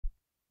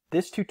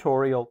This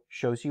tutorial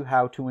shows you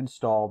how to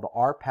install the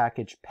R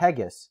package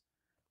pegas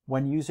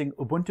when using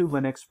Ubuntu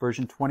Linux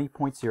version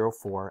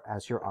 20.04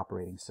 as your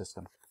operating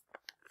system.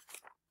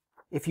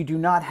 If you do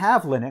not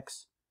have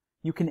Linux,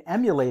 you can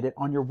emulate it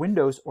on your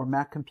Windows or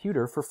Mac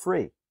computer for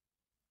free.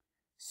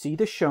 See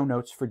the show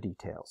notes for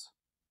details.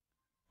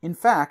 In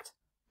fact,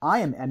 I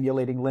am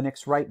emulating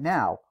Linux right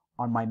now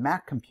on my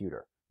Mac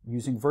computer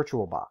using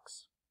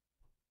VirtualBox.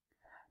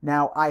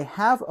 Now, I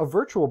have a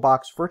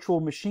VirtualBox virtual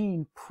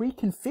machine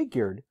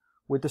pre-configured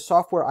with the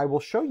software I will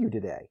show you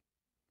today,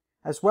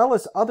 as well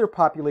as other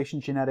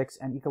population genetics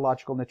and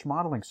ecological niche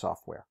modeling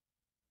software.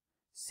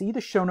 See the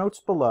show notes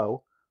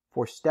below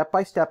for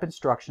step-by-step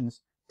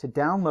instructions to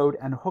download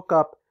and hook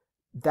up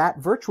that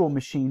virtual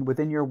machine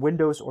within your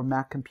Windows or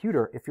Mac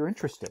computer if you're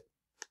interested.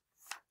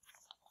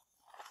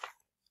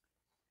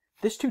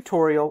 This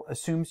tutorial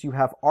assumes you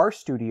have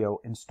RStudio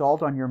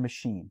installed on your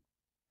machine,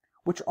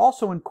 which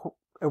also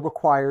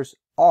requires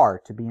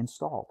R to be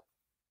installed.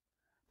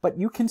 But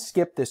you can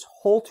skip this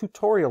whole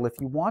tutorial if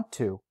you want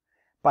to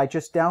by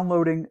just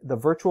downloading the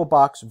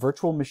VirtualBox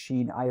virtual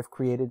machine I have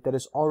created that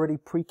is already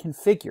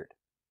pre-configured.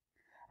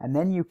 And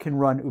then you can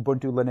run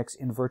Ubuntu Linux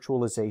in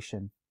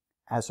virtualization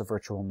as a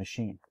virtual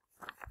machine.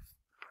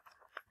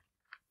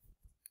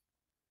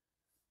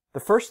 The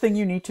first thing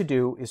you need to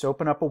do is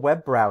open up a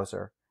web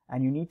browser,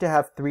 and you need to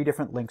have 3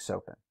 different links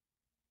open.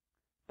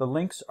 The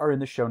links are in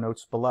the show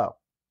notes below.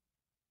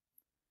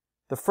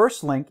 The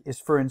first link is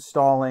for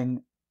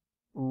installing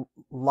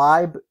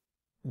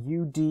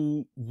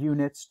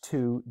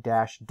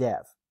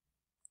libudunits2-dev.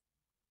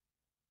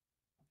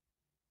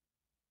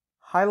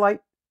 Highlight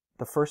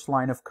the first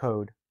line of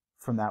code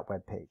from that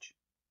web page.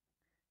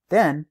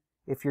 Then,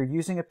 if you're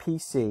using a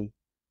PC,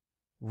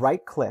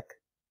 right-click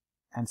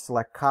and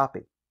select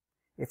Copy.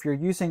 If you're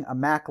using a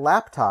Mac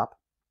laptop,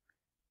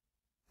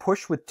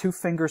 push with 2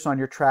 fingers on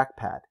your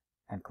trackpad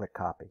and click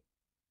Copy.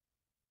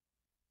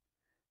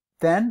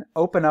 Then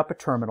open up a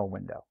terminal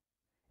window.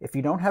 If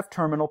you don't have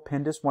terminal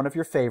pinned as one of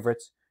your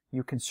favorites,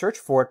 you can search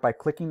for it by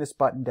clicking this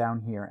button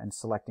down here and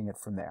selecting it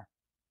from there.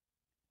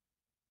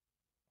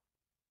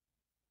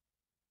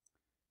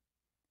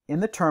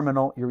 In the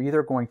terminal, you're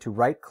either going to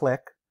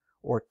right-click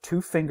or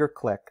 2-finger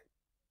click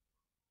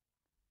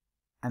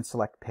and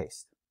select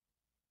Paste.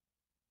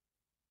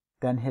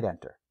 Then hit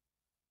Enter.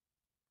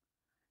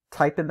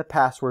 Type in the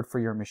password for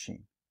your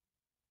machine.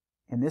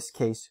 In this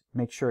case,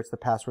 make sure it's the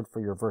password for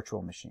your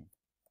virtual machine.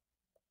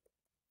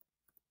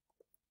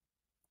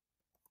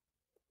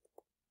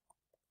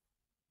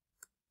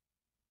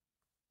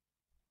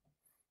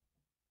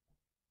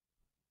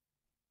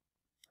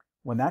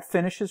 When that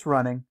finishes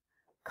running,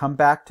 come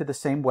back to the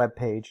same web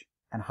page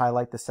and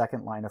highlight the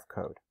second line of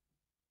code.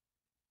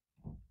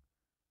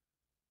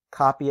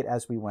 Copy it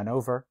as we went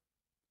over,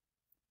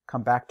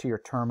 come back to your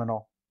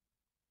terminal,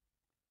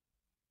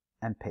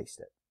 and paste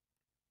it.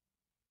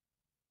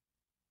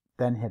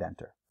 Then hit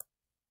Enter.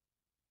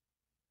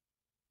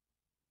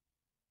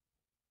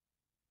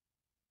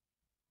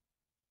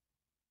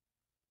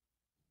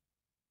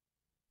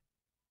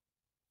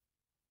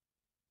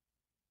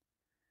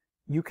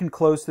 You can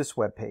close this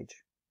web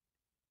page.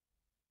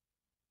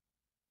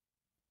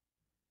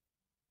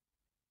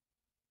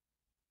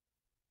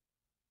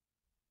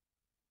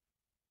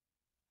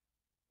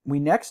 We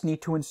next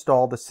need to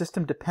install the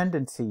system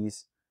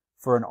dependencies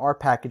for an R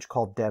package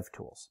called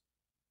devtools.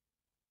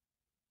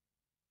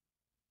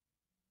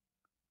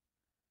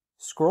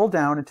 Scroll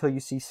down until you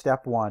see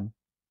step 1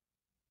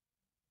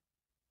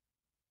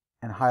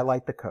 and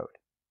highlight the code.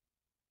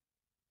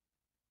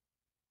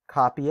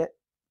 Copy it,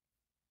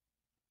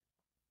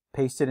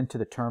 paste it into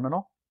the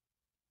terminal,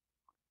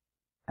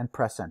 and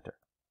press Enter.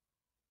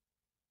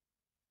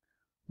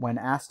 When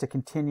asked to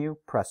continue,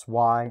 press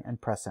Y and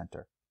press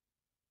Enter.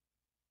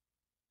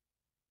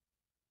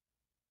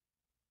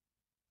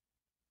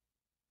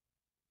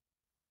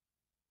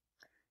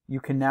 You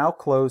can now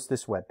close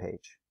this web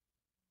page.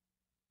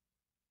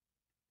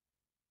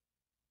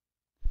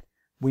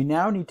 We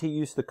now need to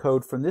use the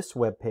code from this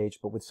web page,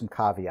 but with some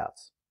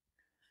caveats.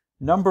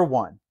 Number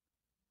 1,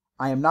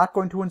 I am not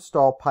going to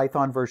install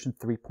Python version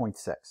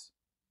 3.6.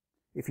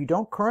 If you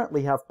don't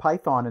currently have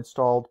Python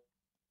installed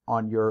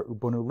on your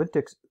Ubuntu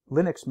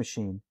Linux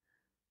machine,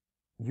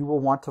 you will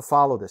want to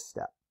follow this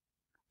step.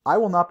 I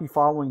will not be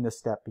following this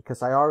step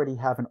because I already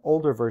have an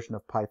older version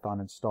of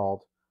Python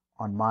installed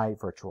on my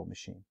virtual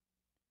machine.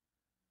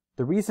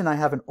 The reason I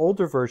have an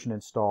older version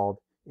installed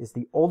is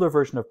the older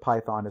version of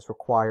Python is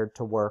required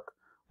to work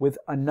with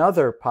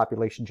another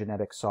population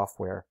genetics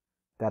software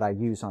that I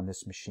use on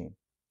this machine.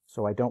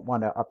 So I don't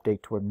want to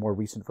update to a more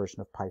recent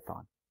version of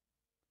Python.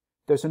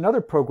 There's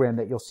another program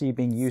that you'll see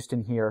being used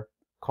in here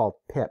called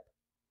pip.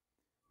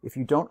 If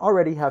you don't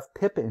already have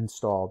pip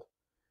installed,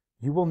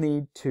 you will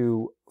need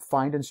to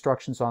find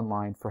instructions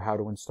online for how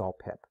to install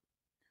pip.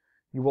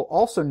 You will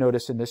also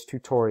notice in this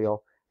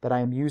tutorial that I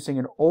am using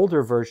an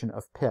older version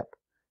of pip.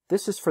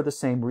 This is for the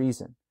same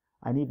reason.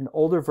 I need an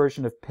older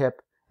version of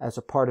pip as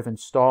a part of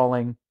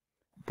installing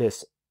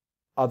this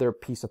other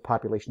piece of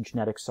population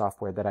genetics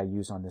software that I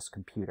use on this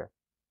computer.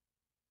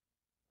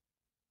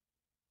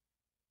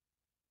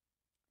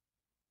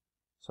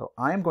 So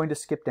I am going to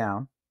skip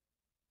down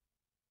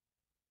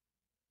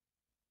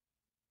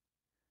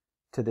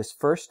to this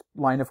first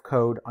line of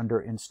code under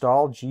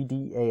install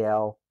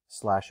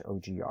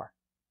Gdal/ogr.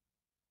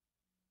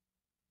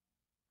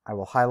 I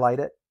will highlight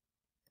it,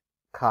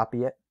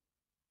 copy it,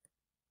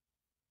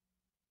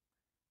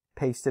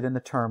 paste it in the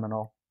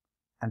terminal,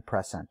 and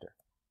press enter.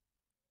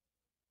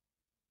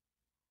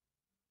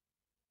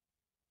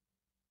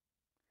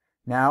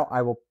 Now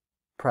I will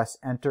press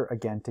enter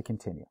again to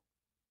continue.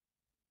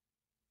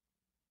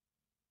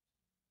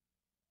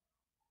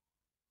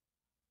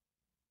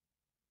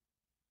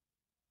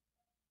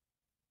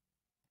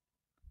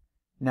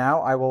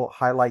 Now I will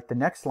highlight the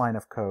next line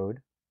of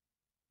code,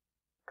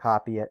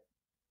 copy it,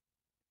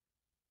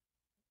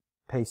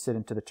 paste it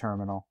into the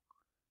terminal,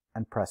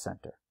 and press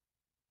enter.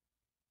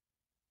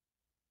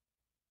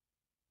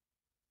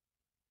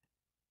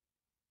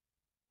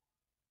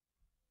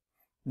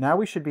 Now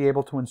we should be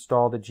able to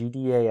install the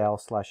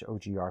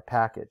Gdal/ogr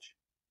package.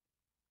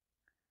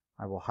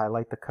 I will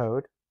highlight the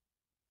code,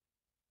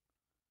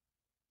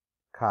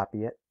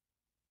 copy it,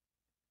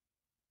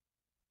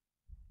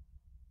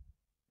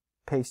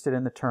 paste it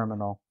in the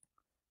terminal,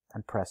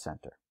 and press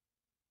enter.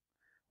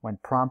 When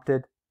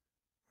prompted,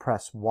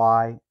 press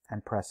Y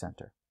and press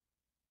enter.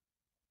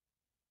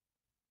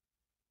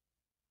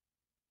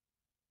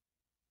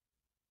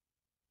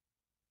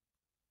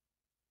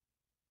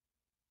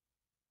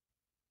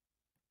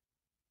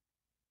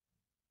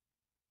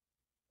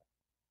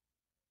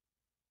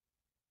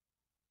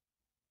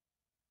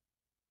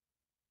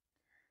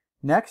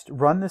 Next,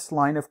 run this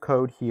line of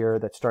code here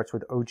that starts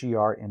with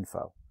ogr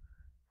info.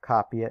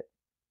 Copy it,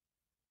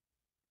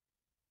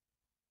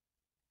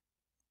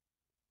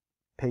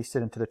 paste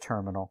it into the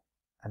terminal,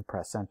 and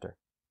press enter.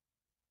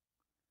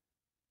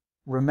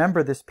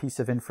 Remember this piece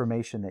of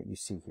information that you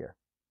see here.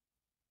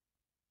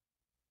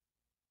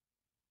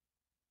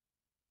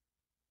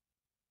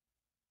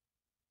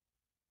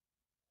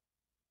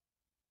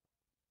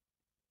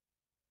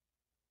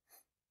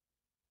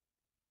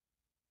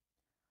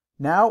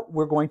 Now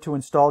we're going to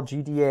install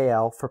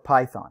Gdal for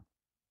Python.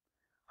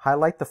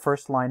 Highlight the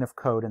first line of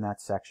code in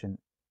that section,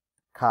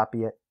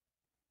 copy it,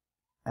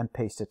 and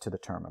paste it to the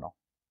terminal,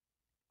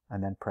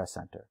 and then press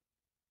enter.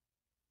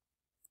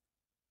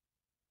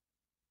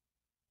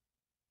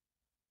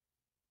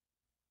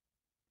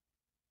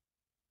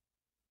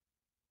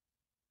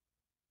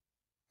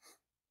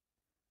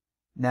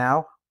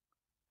 Now,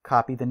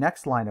 copy the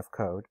next line of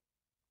code,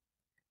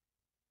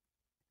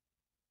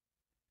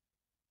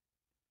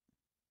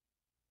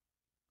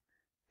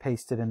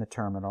 paste it in the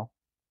terminal,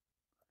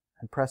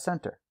 and press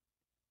enter.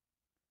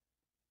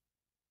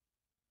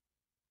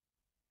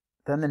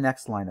 Then the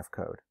next line of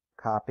code,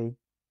 copy,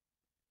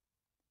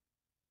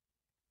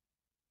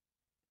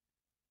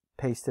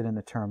 paste it in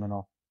the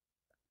terminal,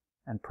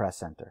 and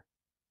press enter.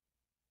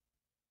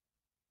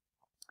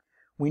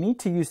 We need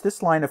to use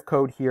this line of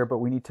code here, but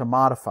we need to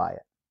modify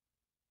it.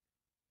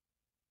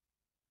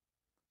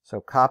 So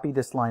copy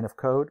this line of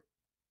code.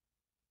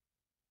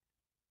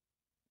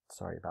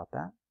 Sorry about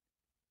that.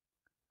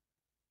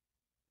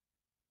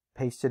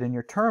 Paste it in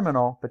your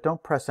terminal, but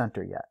don't press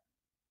enter yet.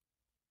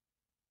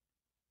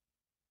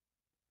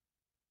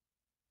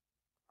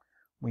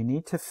 We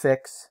need to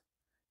fix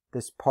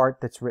this part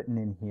that's written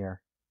in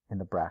here in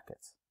the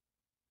brackets.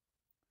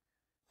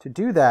 To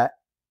do that,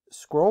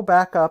 scroll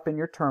back up in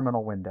your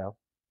terminal window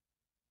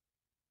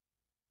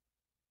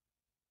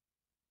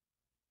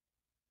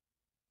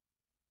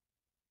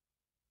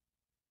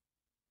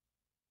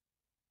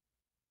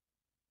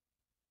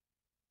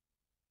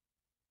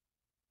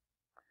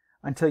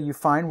until you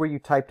find where you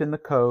typed in the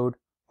code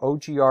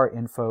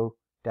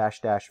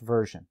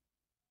ogrinfo-version.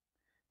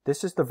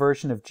 This is the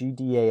version of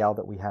Gdal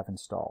that we have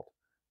installed,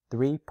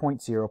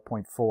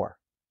 3.0.4.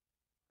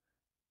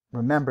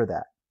 Remember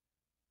that.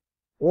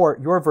 Or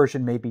your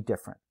version may be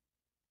different.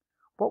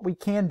 What we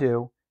can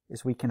do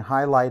is we can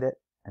highlight it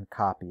and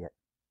copy it.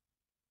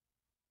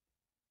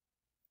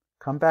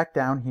 Come back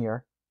down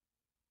here.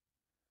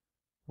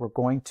 We're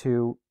going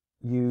to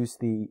use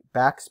the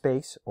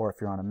backspace, or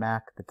if you're on a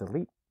Mac, the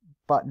delete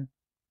button,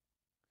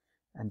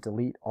 and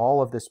delete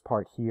all of this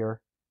part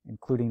here,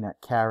 including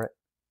that caret.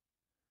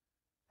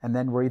 And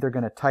then we're either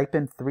going to type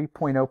in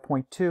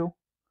 3.0.2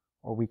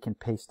 or we can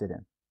paste it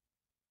in.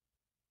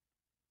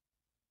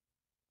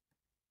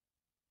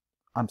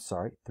 I'm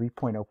sorry,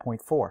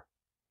 3.0.4.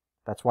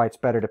 That's why it's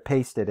better to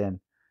paste it in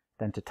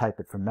than to type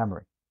it from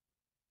memory.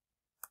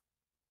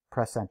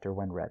 Press enter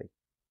when ready.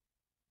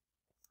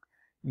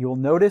 You'll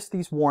notice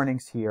these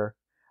warnings here.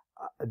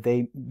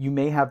 You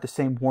may have the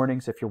same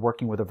warnings if you're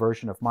working with a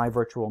version of My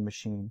Virtual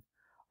Machine,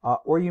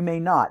 or you may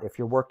not if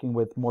you're working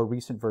with more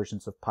recent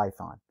versions of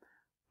Python.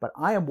 But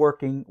I am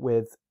working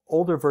with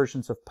older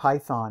versions of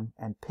Python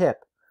and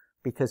pip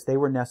because they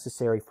were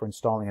necessary for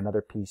installing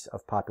another piece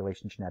of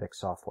population genetics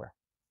software.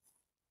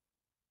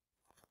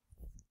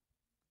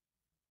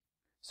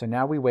 So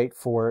now we wait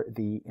for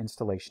the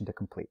installation to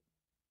complete.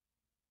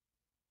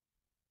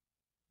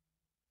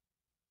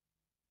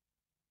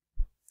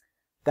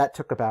 That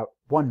took about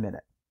 1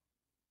 minute.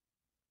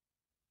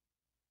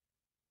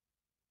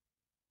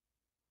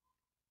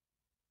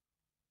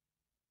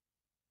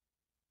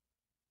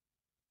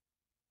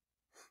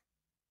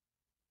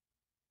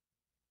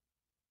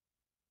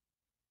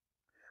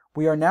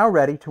 We are now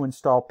ready to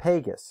install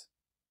pegas.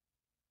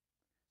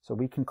 So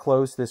we can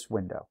close this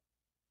window.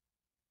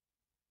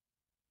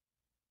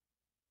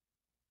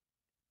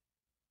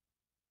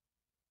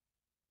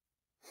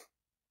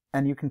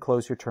 And you can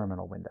close your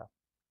terminal window.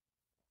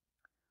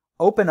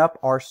 Open up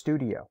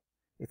RStudio.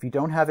 If you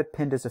don't have it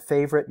pinned as a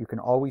favorite, you can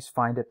always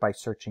find it by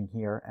searching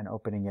here and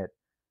opening it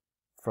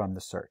from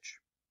the search.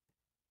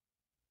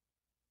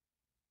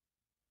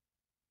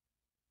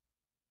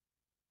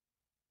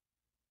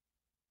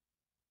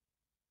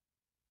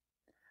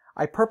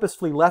 I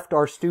purposefully left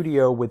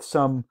RStudio with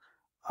some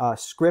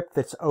script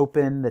that's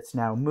open, that's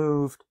now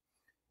moved.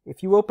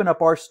 If you open up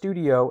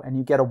RStudio and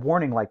you get a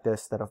warning like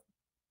this that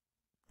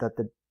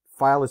the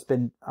file has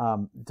been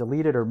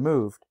deleted or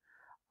moved,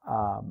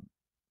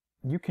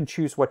 you can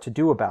choose what to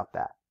do about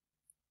that.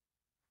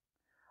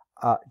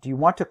 Do you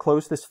want to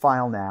close this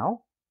file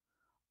now?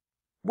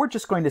 We're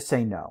just going to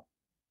say no.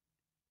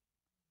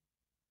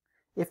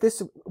 If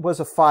this was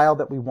a file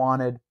that we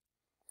wanted,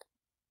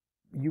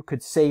 you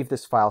could save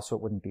this file so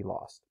it wouldn't be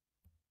lost.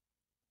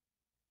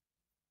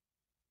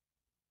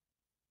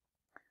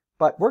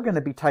 But we're going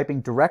to be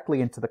typing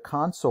directly into the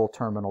console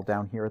terminal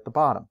down here at the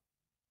bottom.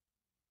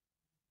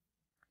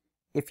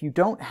 If you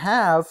don't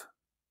have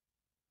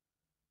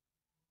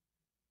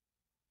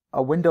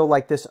a window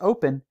like this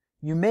open,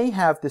 you may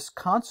have this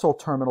console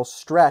terminal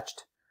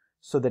stretched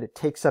so that it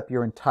takes up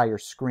your entire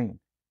screen.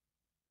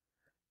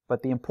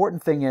 But the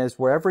important thing is,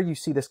 wherever you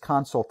see this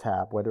console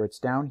tab, whether it's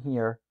down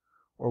here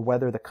or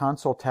whether the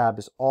console tab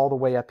is all the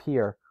way up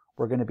here,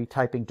 we're going to be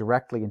typing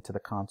directly into the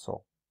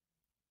console.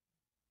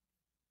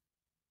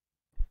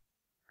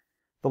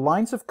 The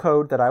lines of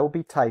code that I will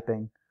be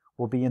typing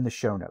will be in the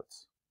show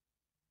notes.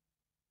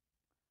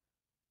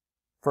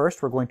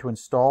 First, we're going to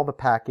install the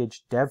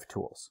package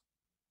devtools.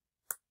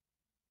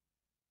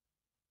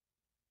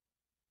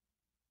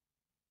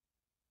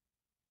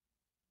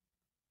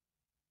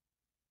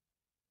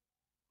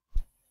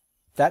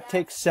 That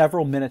takes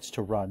several minutes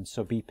to run,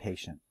 so be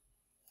patient.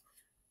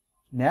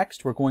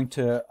 Next, we're going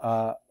to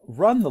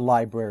run the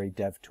library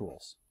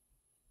devtools.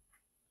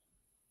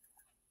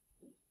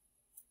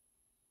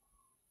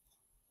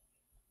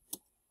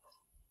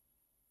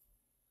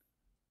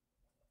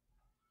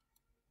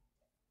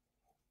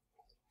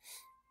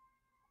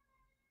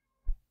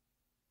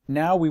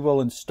 Now we will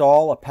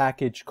install a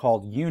package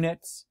called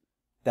units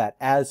that,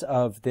 as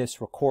of this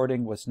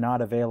recording, was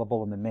not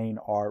available in the main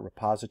R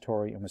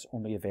repository and was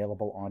only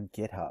available on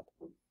GitHub.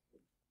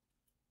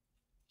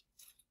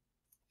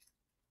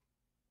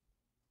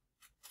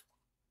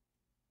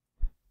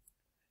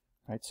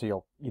 Right, so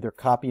you'll either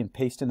copy and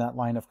paste in that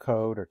line of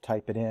code or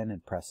type it in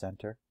and press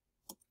enter.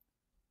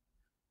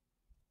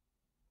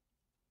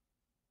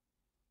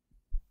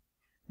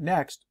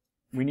 Next,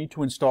 we need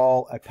to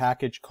install a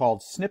package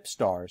called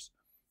snipstars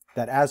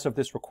that, as of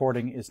this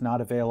recording, is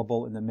not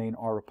available in the main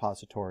R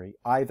repository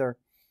either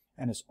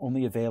and is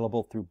only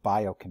available through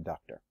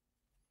BioConductor.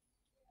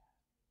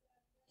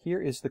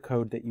 Here is the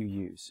code that you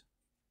use.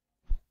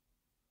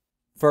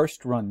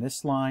 First, run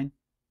this line.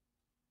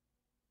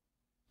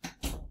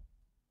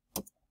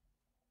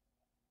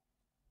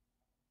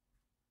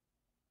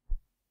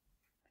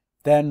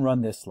 Then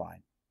run this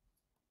line.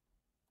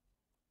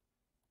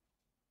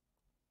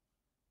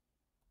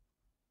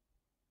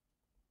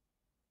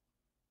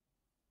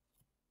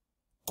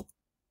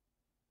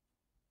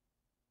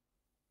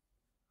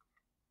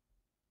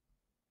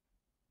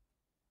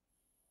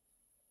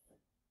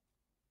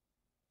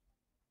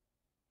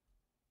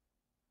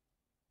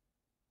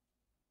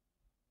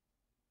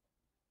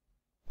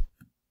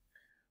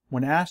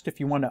 When asked if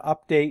you want to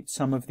update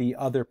some of the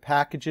other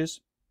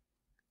packages,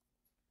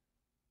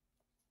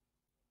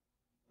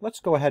 let's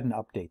go ahead and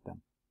update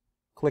them.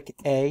 Click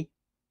A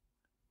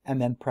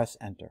and then press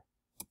enter.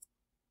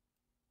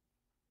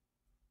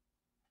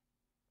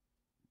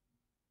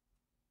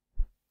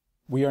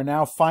 We are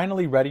now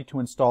finally ready to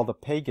install the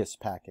pegas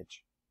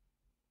package.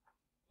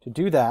 To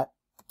do that,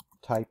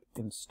 type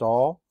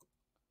install,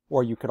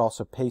 or you could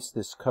also paste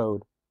this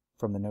code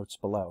from the notes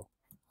below.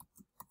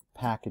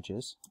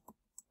 Packages,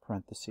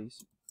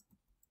 parentheses,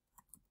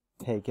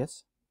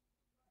 pegas,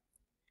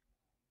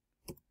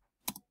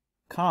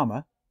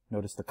 comma,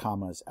 notice the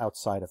comma is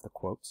outside of the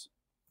quotes,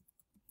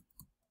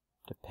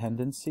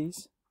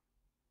 dependencies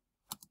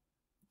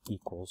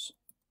equals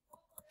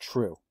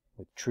true,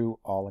 with true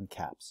all in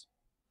caps.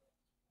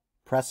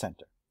 Press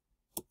enter.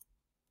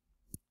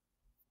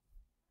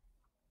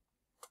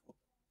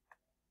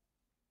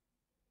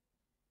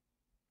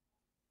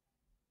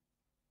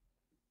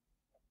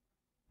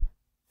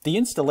 The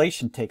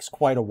installation takes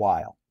quite a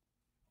while.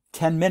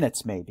 10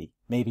 minutes maybe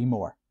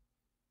more.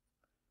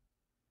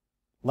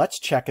 Let's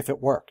check if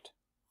it worked.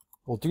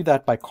 We'll do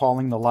that by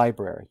calling the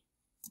library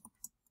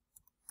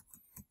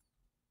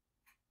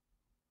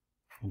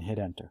and hit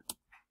enter.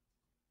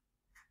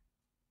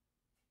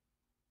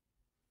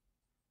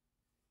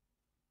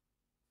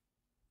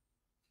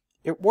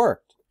 It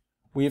worked.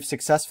 We have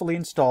successfully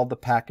installed the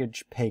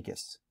package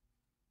pegas.